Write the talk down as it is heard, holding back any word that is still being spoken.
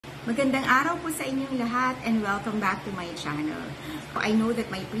Magandang araw po sa inyong lahat and welcome back to my channel. I know that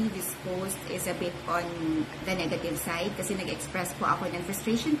my previous post is a bit on the negative side kasi nag-express po ako ng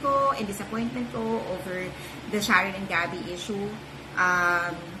frustration ko and disappointment ko over the Sharon and Gabby issue.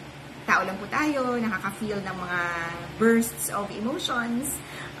 Tao lang po tayo, nakaka-feel ng mga bursts of emotions.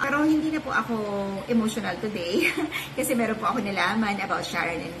 Pero hindi na po ako emotional today kasi meron po ako nalaman about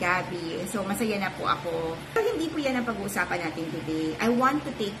Sharon and Gabby. So masaya na po ako. Pero hindi po yan ang pag-uusapan natin today. I want to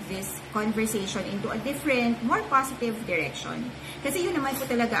take this conversation into a different, more positive direction. Kasi yun naman po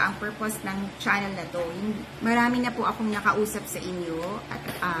talaga ang purpose ng channel na to. Marami na po akong nakausap sa inyo at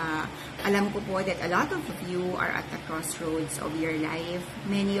alam ko po that a lot of you are at the crossroads of your life.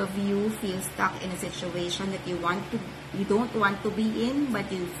 Many of you feel stuck in a situation that you don't want to be in, but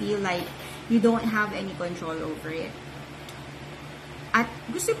you feel like you don't have any control over it. At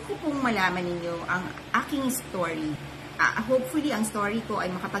gusto ko pong malaman ninyo ang aking story. Hopefully, ang story ko ay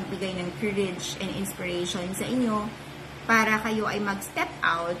makapagbigay ng courage and inspiration sa inyo para kayo ay mag-step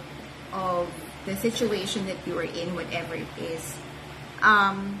out of the situation that you are in, whatever it is.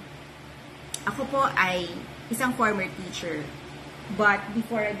 Ako po ay isang former teacher. But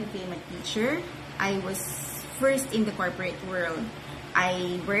before I became a teacher, I was first in the corporate world.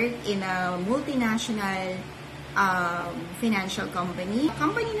 I worked in a multinational financial company.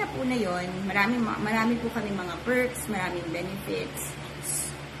 Company na po na yun, marami po kami mga perks, maraming benefits.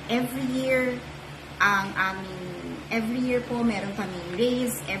 Every year po meron kaming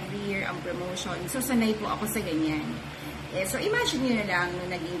raise, every year ang promotion. So sanay po ako sa ganyan. So imagine nyo na lang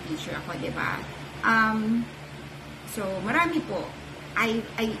nung naging teacher ako, diba? So marami po. I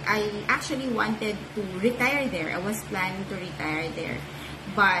actually wanted to retire there. I was planning to retire there.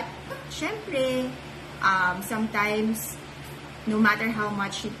 But, syempre, sometimes, no matter how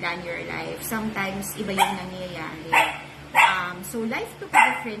much you plan your life, sometimes iba yung nangyayari. So, life took a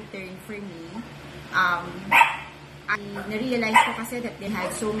different turn for me. I na-realize ko kasi that they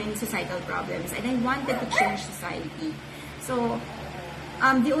had so many societal problems and I wanted to change society. So,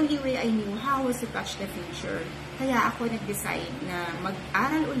 the only way I knew how was to touch the future. Kaya ako nag-decide na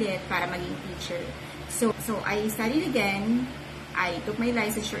mag-aral ulit para maging teacher. So I studied again, I took my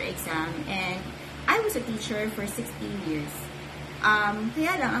licensure exam, and I was a teacher for 16 years.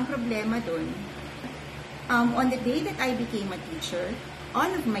 Kaya lang, ang problema dun, on the day that I became a teacher,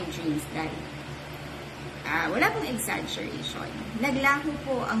 all of my dreams died. Wala pong exaggeration. Naglaho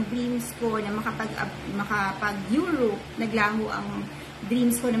po ang dreams ko na makapag-Europe, naglaho ang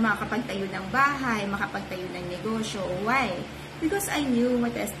dreams ko na makapagtayo ng bahay, makapagtayo ng negosyo. Why? Because I knew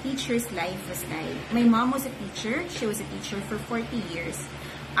what a teacher's life was like. My mom was a teacher. She was a teacher for 40 years.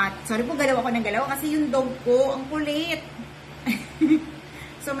 At, sorry po, galaw ako ng galaw kasi yung dog ko, ang kulit.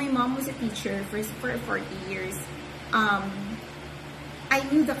 So, my mom was a teacher for 40 years. I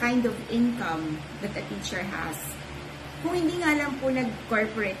knew the kind of income that a teacher has. Kung hindi nga lang po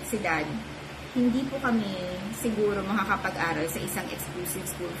nag-corporate si dad, hindi po kami siguro makakapag-aral sa isang exclusive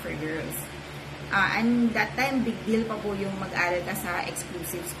school for girls. And that time, big deal pa po yung mag-aral ka sa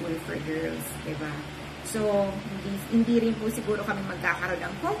exclusive school for girls, diba? So, hindi rin po siguro kami magkakaroon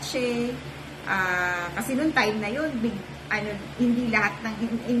ng kotse. Kasi noong time na yun,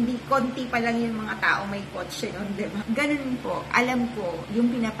 hindi konti pa lang yung mga tao may kotse noon, diba? Ganun po, alam ko,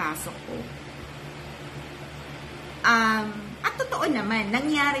 yung pinapasok ko. At totoo naman,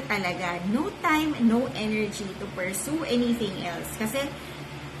 nangyari talaga, no time, no energy to pursue anything else. Kasi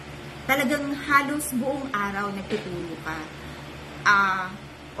talagang halos buong araw nagtutulog ka.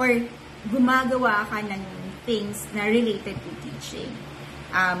 Or gumagawa ka ng things na related to teaching.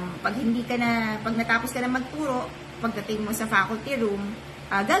 Pag natapos ka na magturo, pagdating mo sa faculty room,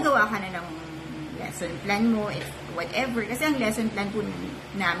 gagawa ka na ng lesson plan mo, whatever. Kasi ang lesson plan po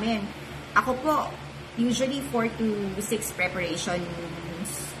namin, ako po, usually 4 to 6 preparations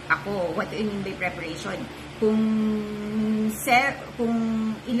ako. What do you mean by preparation? Kung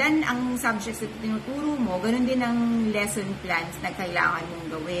ilan ang subjects na tinuturo mo, ganun din ang lesson plans na kailangan mong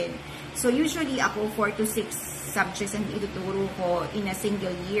gawin. So, usually ako 4 to 6 subjects ang ituturo ko in a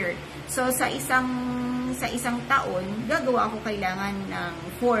single year. So, sa isang taon, gagawa ako kailangan ng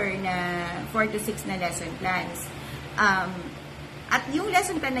 4 to 6 na lesson plans. At yung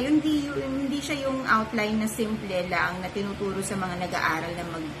lesson plan na yun, hindi siya yung outline na simple lang na tinuturo sa mga nag-aaral na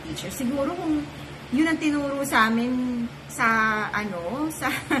mag-teacher. Siguro kung yun ang tinuro sa amin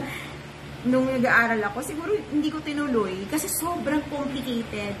nung nag-aaral ako, siguro hindi ko tinuloy kasi sobrang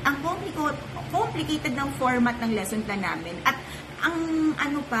complicated. Ang complicated ng format ng lesson plan namin. At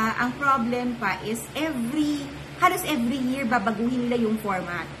ang problem pa is halos every year babaguhin nila yung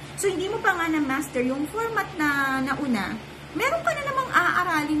format. So hindi mo pa nga na-master yung format na nauna. meron ka na namang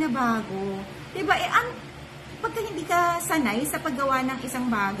aaralin na bago. Diba? Pagka hindi ka sanay sa paggawa ng isang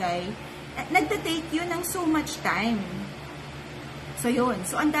bagay, nagta-take yun ng so much time. So, yun.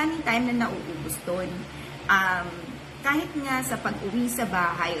 So, ang daming time na nauubos doon. Kahit nga sa pag-uwi sa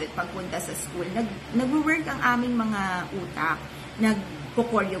bahay o pagpunta sa school, nag-work ang aming mga utak.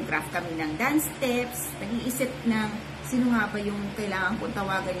 Nag-choreograph kami ng dance steps, nag-iisip ng sino nga ba yung kailangan kong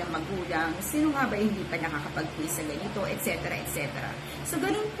tawagan ng magulang, sino nga ba yung hindi pa nakakapag-quiz sa ganito, etc. etc. So,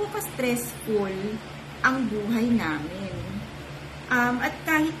 ganun po ka-stressful ang buhay namin. At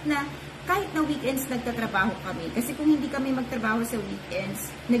kahit na weekends nagtatrabaho kami, kasi kung hindi kami magtrabaho sa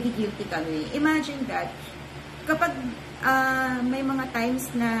weekends, nagigilty kami. Imagine that, kapag may mga times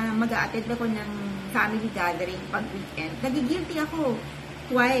na mag-a-attend ako ng family gathering pag weekend, nagigilty ako.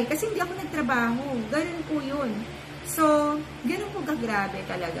 Why? Kasi hindi ako nagtrabaho. Ganun po yun. So, ganun po kagrabe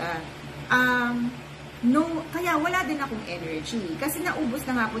talaga. Kaya wala din akong energy. Kasi naubos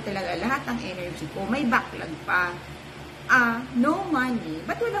na nga po talaga lahat ng energy ko. May backlog pa. No money.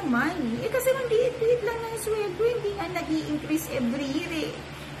 Ba't walang money? Kasi nang liit-liit lang ng sweldo, hindi nga nag-i-increase every year eh.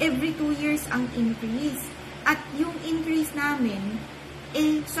 Every 2 years ang increase. At yung increase namin,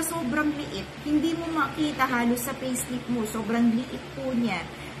 sa sobrang liit, hindi mo makita halos sa payslip mo. Sobrang liit po niya.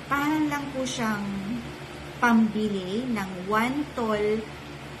 Parang lang po siyang pambili ng 1 tall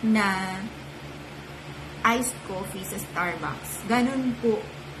na iced coffee sa Starbucks. Ganun po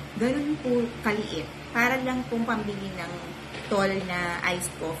kaliit. Para lang pong pambili ng tall na iced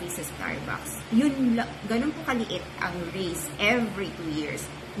coffee sa Starbucks. Ganun po kaliit ang raise every 2 years.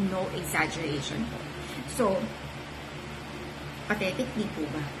 No exaggeration po. So, pathetic di po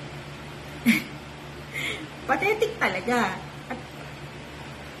ba? Pathetic talaga. At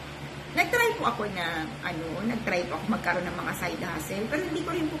nag-try po ako magkaroon ng mga side hustle, pero hindi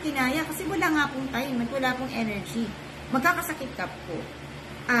ko rin po kinaya kasi wala nga pong time at wala pong energy. Magkakasakit ka po.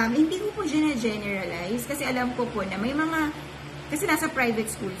 Hindi ko po generalize kasi alam ko po na may mga, kasi nasa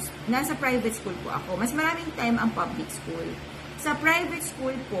private school po ako. Mas maraming time ang public school. Sa private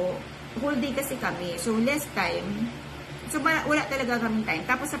school po, whole day kasi kami, so less time. So wala talaga kaming time.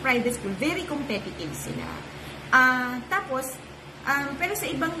 Tapos sa private school, very competitive sila. Pero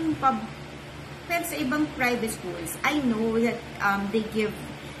sa ibang private schools, I know that they give,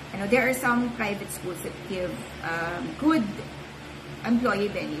 there are some private schools that give good employee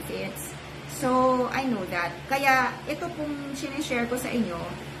benefits. So, I know that. Kaya, ito pong sinishare ko sa inyo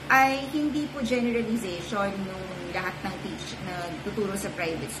ay hindi po generalization yung lahat ng na tuturo sa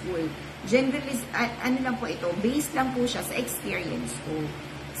private school. Lang po ito, based lang po siya sa experience ko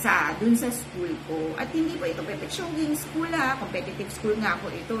dun sa school ko. At hindi po ito pepechonging school competitive school nga po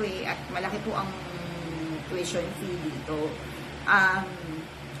ito at malaki po ang tuition fee dito.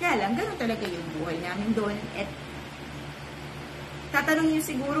 Kaya lang, ganun talaga yung buhay namin doon. At tatanungin niyo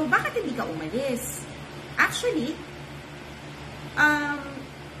siguro, bakit hindi ka umalis? Actually,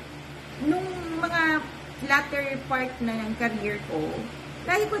 nung mga latter part na ng career ko,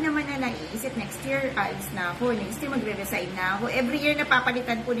 lagi ko naman na naiisip, next year, alis na ako. Next year, magre-resign na ako. Every year,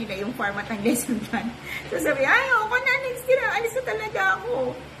 napapalitan po nila yung format ng lesson plan. So, sabi, ako na, next year, alis na talaga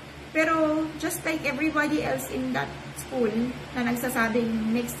ako. Pero, just like everybody else in that school, na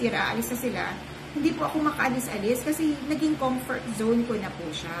nagsasabing next year, alis na sila, hindi po ako makaalis-alis kasi naging comfort zone ko na po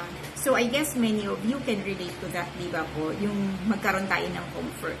siya. So, I guess many of you can relate to that, di ba po? Yung magkaroon tayo ng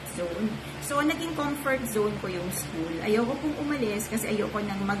comfort zone. So, naging comfort zone ko yung school. Ayoko pong umalis kasi ayoko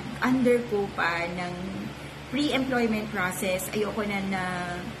nang mag-undergo pa ng pre-employment process. Ayoko na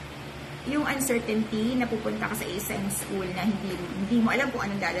yung uncertainty na pupunta ka sa isang school na hindi mo alam kung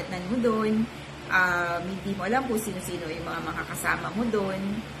anong dadatnan mo doon. Hindi mo alam kung sino-sino yung mga makakasama mo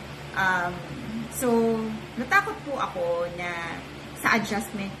doon. So, natakot po ako na sa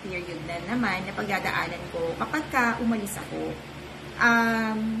adjustment period na naman na pagdadaanan ko kapag ka umalis ako.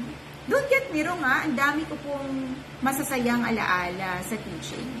 Don't get me wrong ang dami ko pong masasayang alaala sa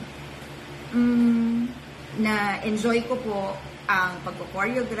teaching. Na-enjoy ko po ang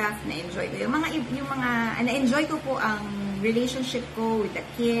pagko-choreograph, na-enjoy ko po ang relationship ko with the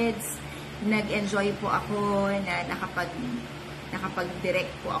kids, nag-enjoy po ako na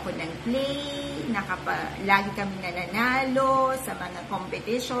nakapag-direct po ako ng play, lagi kami nananalo sa mga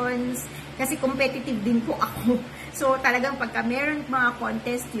competitions, kasi competitive din po ako. So, talagang pagka meron mga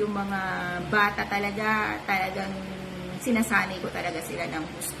contest, yung mga bata talagang sinasanay ko talaga sila ng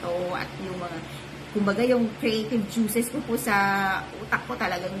gusto, at yung mga, kumbaga yung creative juices ko po sa utak ko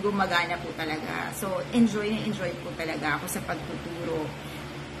talagang gumagana po talaga. So, enjoy po talaga ako sa pagtuturo.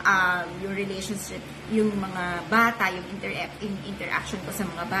 yung relationship, yung mga bata, yung interaction ko sa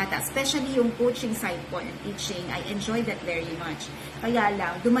mga bata, especially yung coaching side po ng teaching, I enjoy that very much. Kaya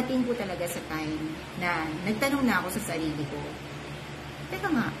lang, dumating po talaga sa time na nagtanong na ako sa sarili ko, teka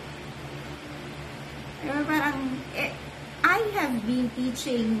nga, parang, I have been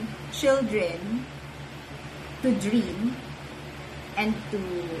teaching children to dream and to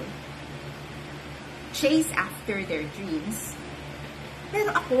chase after their dreams. Pero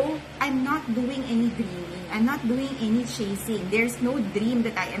ako, I'm not doing any dreaming. I'm not doing any chasing. There's no dream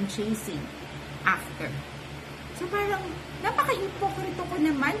that I am chasing after. So parang, napaka-hipokrito ko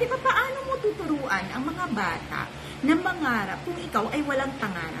naman. Di ba, paano mo tuturuan ang mga bata na mangarap kung ikaw ay walang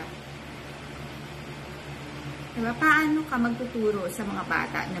pangarap? Diba? Paano ka magtuturo sa mga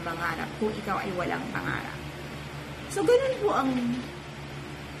bata na mangarap kung ikaw ay walang pangarap? So, ganun po ang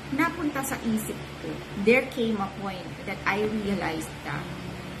napunta sa isip ko. There came a point that I realized that.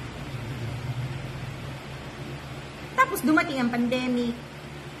 Tapos, dumating ang pandemic.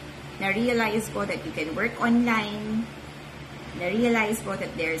 Na-realize ko that you can work online. Na-realize ko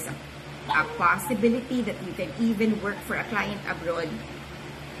that there's a possibility that you can even work for a client abroad.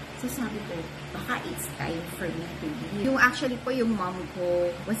 So sabi ko, baka it's time for me to leave. Yung actually po, yung mom ko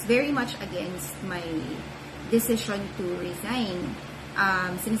was very much against my decision to resign.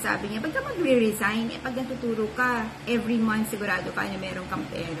 Sinasabi niya, ba't ka magre-resign? Pag natuturo ka, every month sigurado ka na meron kang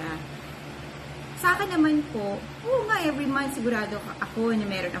pera. Sa akin naman po, oo nga, every month sigurado ako na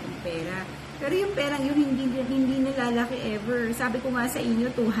meron akong pera. Pero yung perang yun, hindi nalalaki ever. Sabi ko nga sa inyo,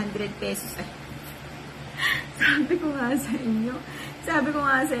 200 pesos. Sabi ko nga sa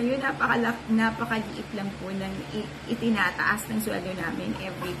inyo, napakaliit lang po ng itinataas ng sweldo namin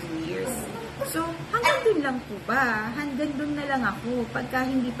every 2 years. So, hanggang dun lang po ba? Hanggang dun na lang ako pagka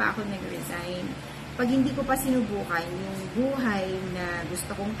hindi pa ako nag-resign. Pag hindi ko pa sinubukan yung buhay na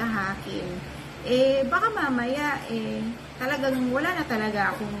gusto kong tahakin, baka mamaya, talagang wala na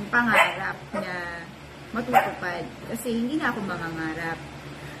talaga akong pangarap na matutupad. Kasi hindi na ako mangangarap.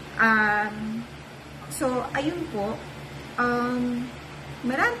 So, ayun po,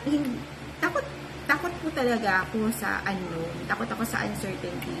 takot po talaga ako sa unknown, takot ako sa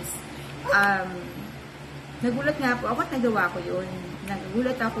uncertainties. Nagulat nga po ako at nagawa ko yun.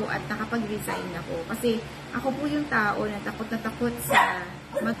 Nagulat ako at nakapag-resign ako. Kasi ako po yung tao na takot sa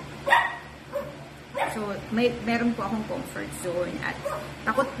So, meron po akong comfort zone at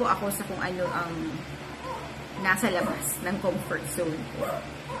takot po ako sa kung ano ang nasa labas ng comfort zone ko.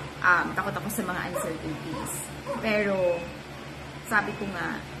 Takot ako sa mga uncertainties. Pero, sabi ko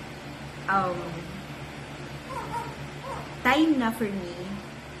nga, time na for me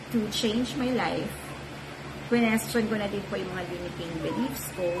to change my life. Question ko na din po yung mga limiting beliefs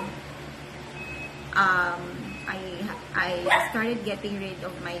ko. I started getting rid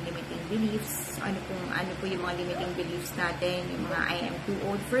of my limiting beliefs. Ano po yung mga limiting beliefs natin? Yung mga I am too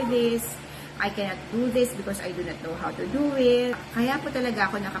old for this. I cannot do this because I do not know how to do it. Kaya po talaga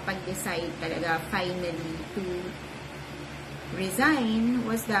ako nakapag-decide talaga finally to resign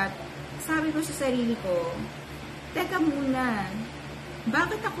was that sabi ko sa sarili ko, teka muna,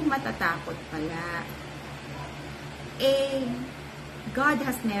 bakit ako matatakot pala? God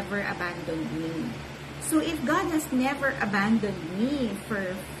has never abandoned me. So if God has never abandoned me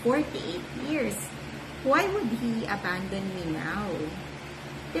for 48 years, why would He abandon me now?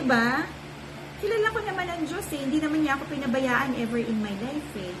 Diba? Kilala ko naman ang Diyos hindi naman niya ako pinabayaan ever in my life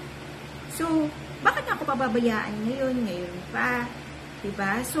So, bakit ako pababayaan ngayon pa?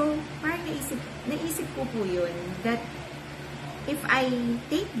 Diba? So, parang naisip ko po yun that if I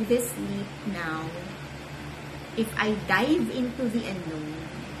take this leap now, if I dive into the unknown,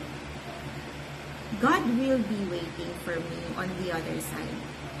 God will be waiting for me on the other side.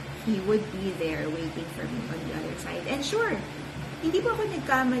 He would be there waiting for me on the other side. And sure, hindi po ako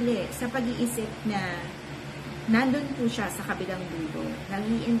nagkamali sa pag-iisip na nandun po siya sa kabilang dulo,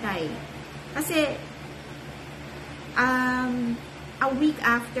 nag-iintay. Kasi, a week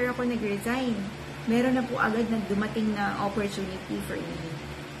after ako nag-resign, meron na po agad na dumating na opportunity for me.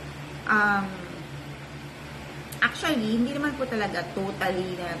 Actually, hindi naman po talaga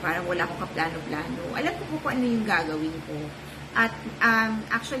totally na parang wala akong kaplano-plano. Alam ko po kung ano yung gagawin ko. At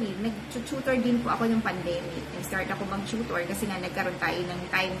actually, nag-tutor din po ako ng pandemic. Nag-start ako mag-tutor kasi nga nagkaroon tayo ng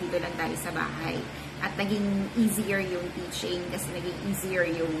time dito lang tayo sa bahay. At naging easier yung teaching kasi naging easier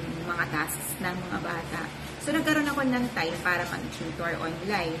yung mga tasks ng mga bata. So, nagkaroon ako ng time para mag-tutor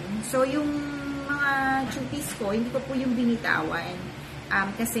online. So, yung mga tuties ko, hindi ko po yung binitawan.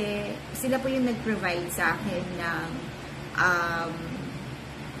 Kasi sila po yung nag-provide sa akin ng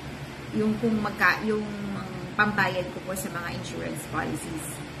yung pambayad ko po sa mga insurance policies.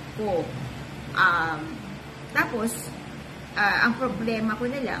 ko. Tapos, ang problema ko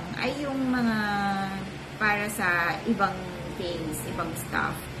na lang ay yung mga para sa ibang things, ibang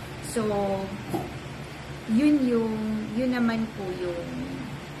stuff. So, yun naman po yung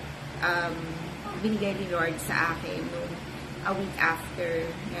binigay ni Lord sa akin nung a week after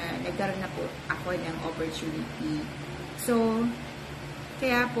na nagkaroon na po ako ng opportunity. So,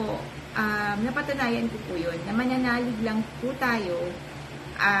 kaya po, napatunayan ko po yun na mananalig lang po tayo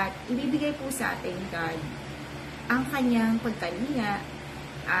at ibibigay po sa ating God ang kanyang pagkalinga.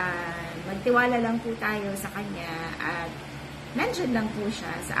 Magtiwala lang po tayo sa kanya at nandyan lang po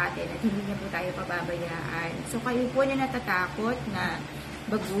siya sa atin at hindi niya po tayo pababayaan. So, kayo po na natatakot na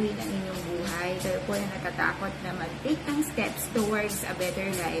baguhin ang inyong buhay. Kayo po na natatakot na mag-take ng steps towards a better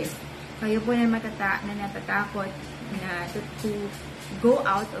life. Kayo po na natatakot na to go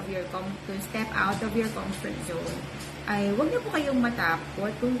out of your to step out of your comfort zone. Ay wag na po kayong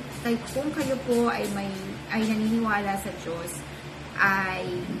matakot. Kung kayo po ay naniniwala sa Diyos,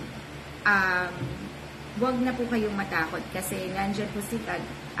 ay wag na po kayong matakot kasi nandiyan po si God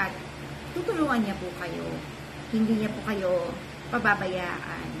at tutulungan niya po kayo. Hindi niya po kayo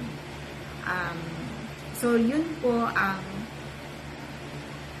pababayaan. So, yun po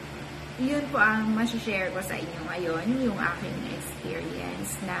ang masishare ko sa inyo ngayon, yung aking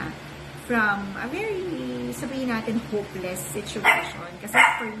experience na from a very, sabihin natin, hopeless situation. Kasi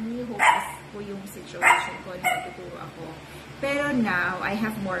for me, hopeless po yung situation ko na natuturo ako. Pero now, I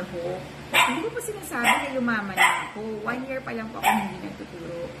have more hope. Hindi ko po sinasabi na yumaman na ako. 1 year pa lang po ako hindi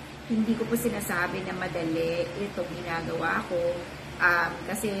nagtuturo. Hindi ko po sinasabi na madali itong ginagawa ko.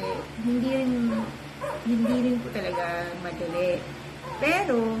 Kasi hindi rin po talaga madali.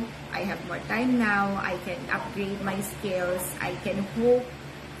 Pero, I have more time now. I can upgrade my skills. I can hope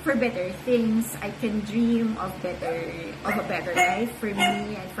for better things. I can dream of a better life for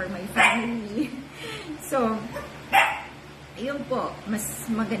me and for my family. So, yun po, mas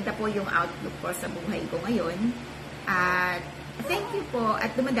maganda po yung outlook ko sa buhay ko ngayon. At thank you po at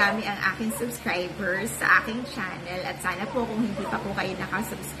dumadami ang aking subscribers sa aking channel at sana po kung hindi pa po kayo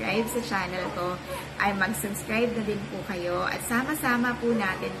nakasubscribe sa channel ko ay mag-subscribe na din po kayo at sama-sama po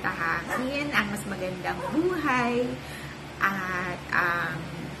natin tahakin ang mas magandang buhay at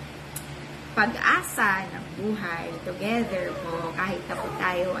pag-asa ng buhay together po kahit na po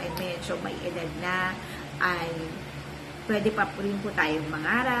tayo ay medyo may edad na ay pwede pa po rin po tayong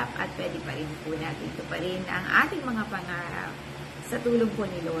mangarap at pwede pa rin po natin tuparin ang ating mga pangarap sa tulong po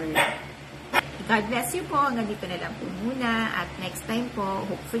ni Lord. God bless you po. Hanggang dito na lang po muna. At next time po,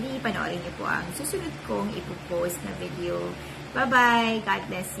 hopefully, panoorin niyo po ang susunod kong ipopost na video. Bye-bye. God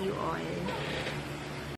bless you all.